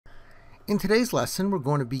In today's lesson, we're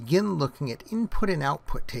going to begin looking at input and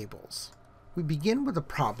output tables. We begin with a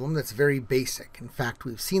problem that's very basic. In fact,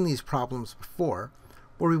 we've seen these problems before,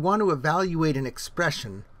 where we want to evaluate an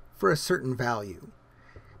expression for a certain value.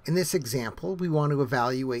 In this example, we want to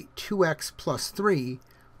evaluate 2x plus 3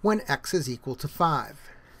 when x is equal to 5.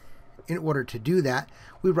 In order to do that,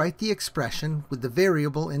 we write the expression with the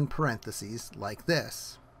variable in parentheses like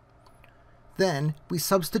this. Then we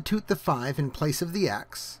substitute the 5 in place of the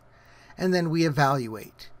x, and then we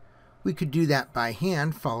evaluate. We could do that by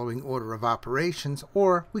hand following order of operations,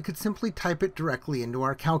 or we could simply type it directly into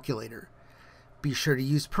our calculator. Be sure to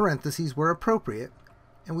use parentheses where appropriate,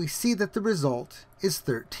 and we see that the result is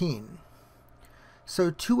 13.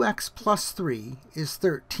 So 2x plus 3 is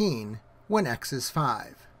 13 when x is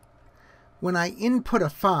 5. When I input a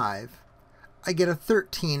 5, I get a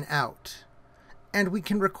 13 out. And we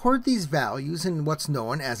can record these values in what's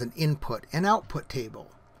known as an input and output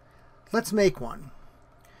table. Let's make one.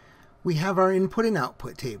 We have our input and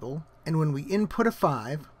output table, and when we input a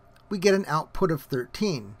 5, we get an output of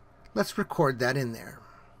 13. Let's record that in there.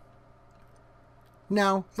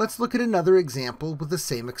 Now, let's look at another example with the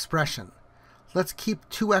same expression. Let's keep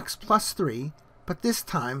 2x plus 3, but this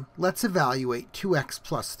time let's evaluate 2x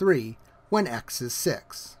plus 3 when x is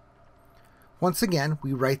 6. Once again,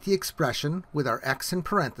 we write the expression with our x in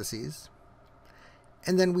parentheses,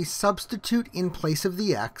 and then we substitute in place of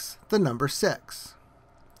the x the number 6.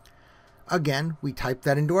 Again, we type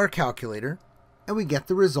that into our calculator, and we get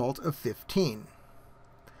the result of 15.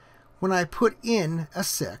 When I put in a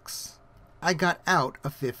 6, I got out a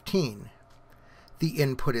 15. The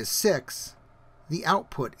input is 6, the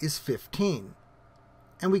output is 15,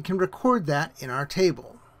 and we can record that in our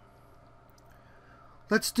table.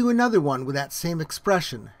 Let's do another one with that same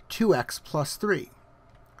expression, 2x plus 3.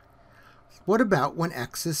 What about when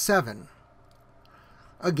x is 7?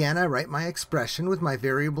 Again, I write my expression with my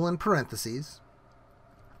variable in parentheses.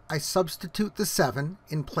 I substitute the 7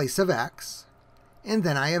 in place of x, and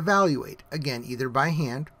then I evaluate, again either by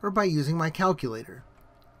hand or by using my calculator.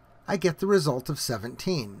 I get the result of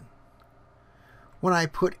 17. When I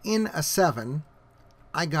put in a 7,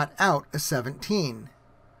 I got out a 17.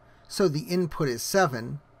 So the input is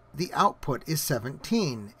 7, the output is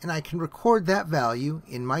 17, and I can record that value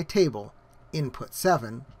in my table, input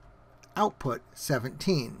 7, output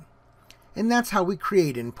 17. And that's how we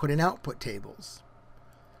create input and output tables.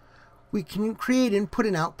 We can create input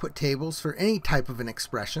and output tables for any type of an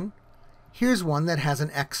expression. Here's one that has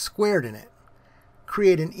an x squared in it.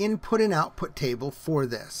 Create an input and output table for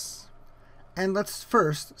this. And let's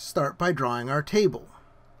first start by drawing our table,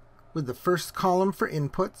 with the first column for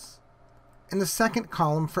inputs, and the second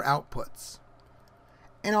column for outputs.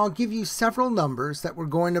 And I'll give you several numbers that we're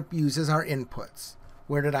going to use as our inputs.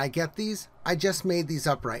 Where did I get these? I just made these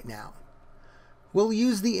up right now. We'll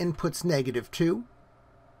use the inputs -2,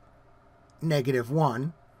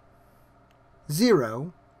 -1,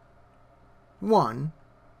 0, 1,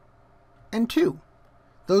 and 2.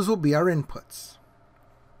 Those will be our inputs.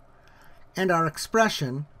 And our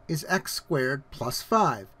expression is x squared plus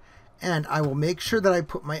 5. And I will make sure that I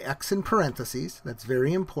put my x in parentheses, that's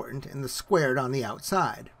very important, and the squared on the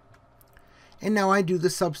outside. And now I do the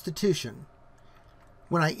substitution.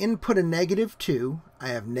 When I input a -2, I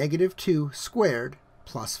have -2 squared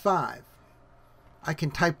plus 5. I can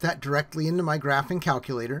type that directly into my graphing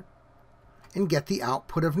calculator and get the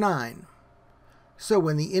output of 9. So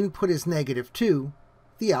when the input is -2,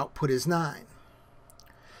 the output is 9.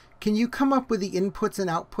 Can you come up with the inputs and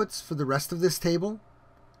outputs for the rest of this table?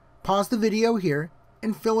 Pause the video here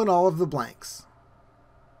and fill in all of the blanks.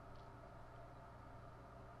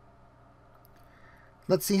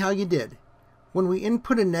 Let's see how you did. When we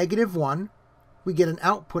input a -1, we get an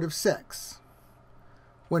output of 6.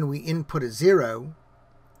 When we input a 0,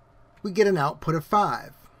 we get an output of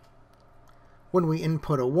 5. When we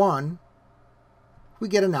input a 1, we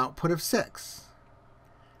get an output of 6.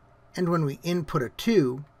 And when we input a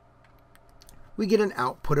 2, we get an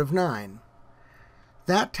output of 9.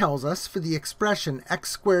 That tells us for the expression x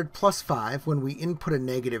squared plus 5, when we input a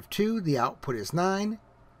 -2, the output is 9.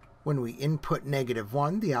 When we input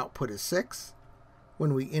 -1, the output is 6.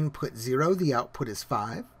 When we input 0, the output is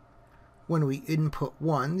 5. When we input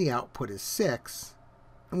 1, the output is 6.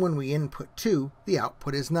 And when we input 2, the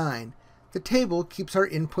output is 9. The table keeps our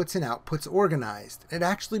inputs and outputs organized. It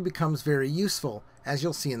actually becomes very useful, as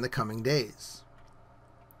you'll see in the coming days.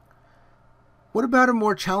 What about a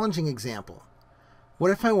more challenging example? What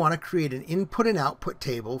if I want to create an input and output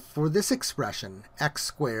table for this expression, x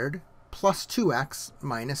squared plus 2x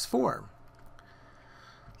minus 4?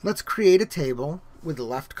 Let's create a table with the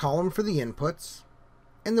left column for the inputs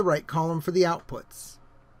and the right column for the outputs.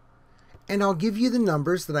 And I'll give you the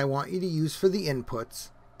numbers that I want you to use for the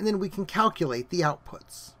inputs, and then we can calculate the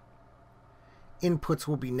outputs. Inputs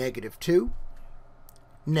will be -2,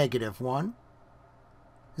 -1,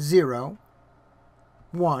 0,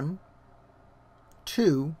 1,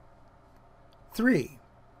 2, 3.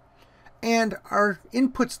 And our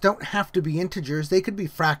inputs don't have to be integers, they could be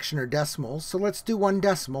fraction or decimals, so let's do one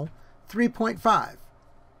decimal, 3.5.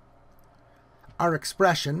 Our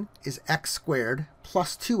expression is x squared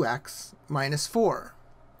plus 2x minus 4.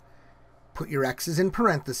 Put your x's in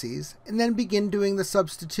parentheses, and then begin doing the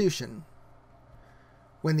substitution.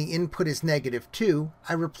 When the input is -2,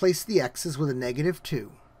 I replace the x's with a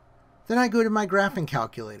 -2. Then I go to my graphing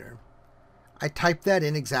calculator. I type that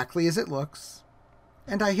in exactly as it looks,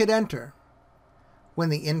 and I hit enter. When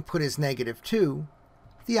the input is -2,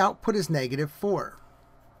 the output is -4.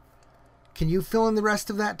 Can you fill in the rest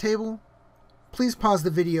of that table? Please pause the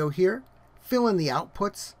video here, fill in the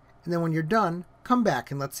outputs, and then when you're done, come back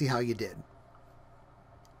and let's see how you did.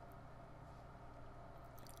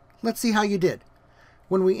 Let's see how you did.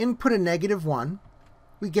 When we input a -1,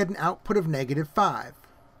 we get an output of -5.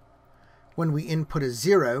 When we input a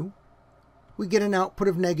 0, we get an output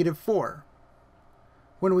of -4.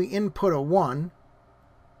 When we input a 1,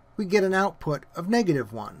 we get an output of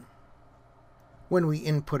 -1. When we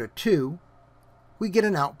input a 2, we get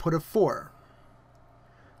an output of 4.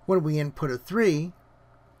 When we input a 3,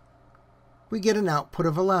 we get an output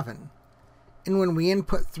of 11. And when we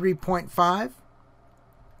input 3.5,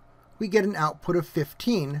 we get an output of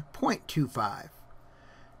 15.25.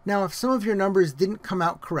 Now, if some of your numbers didn't come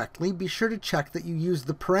out correctly, be sure to check that you use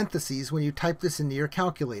the parentheses when you type this into your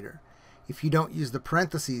calculator. If you don't use the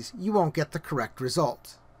parentheses, you won't get the correct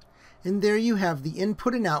result. And there you have the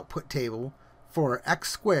input and output table for x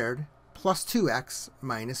squared plus 2x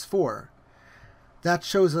minus 4. That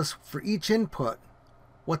shows us for each input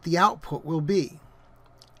what the output will be,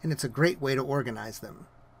 and it's a great way to organize them.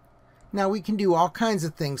 Now we can do all kinds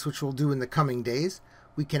of things, which we'll do in the coming days.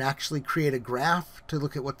 We can actually create a graph to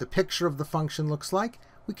look at what the picture of the function looks like.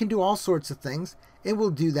 We can do all sorts of things, and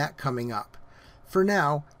we'll do that coming up. For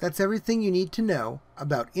now, that's everything you need to know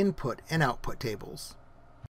about input and output tables.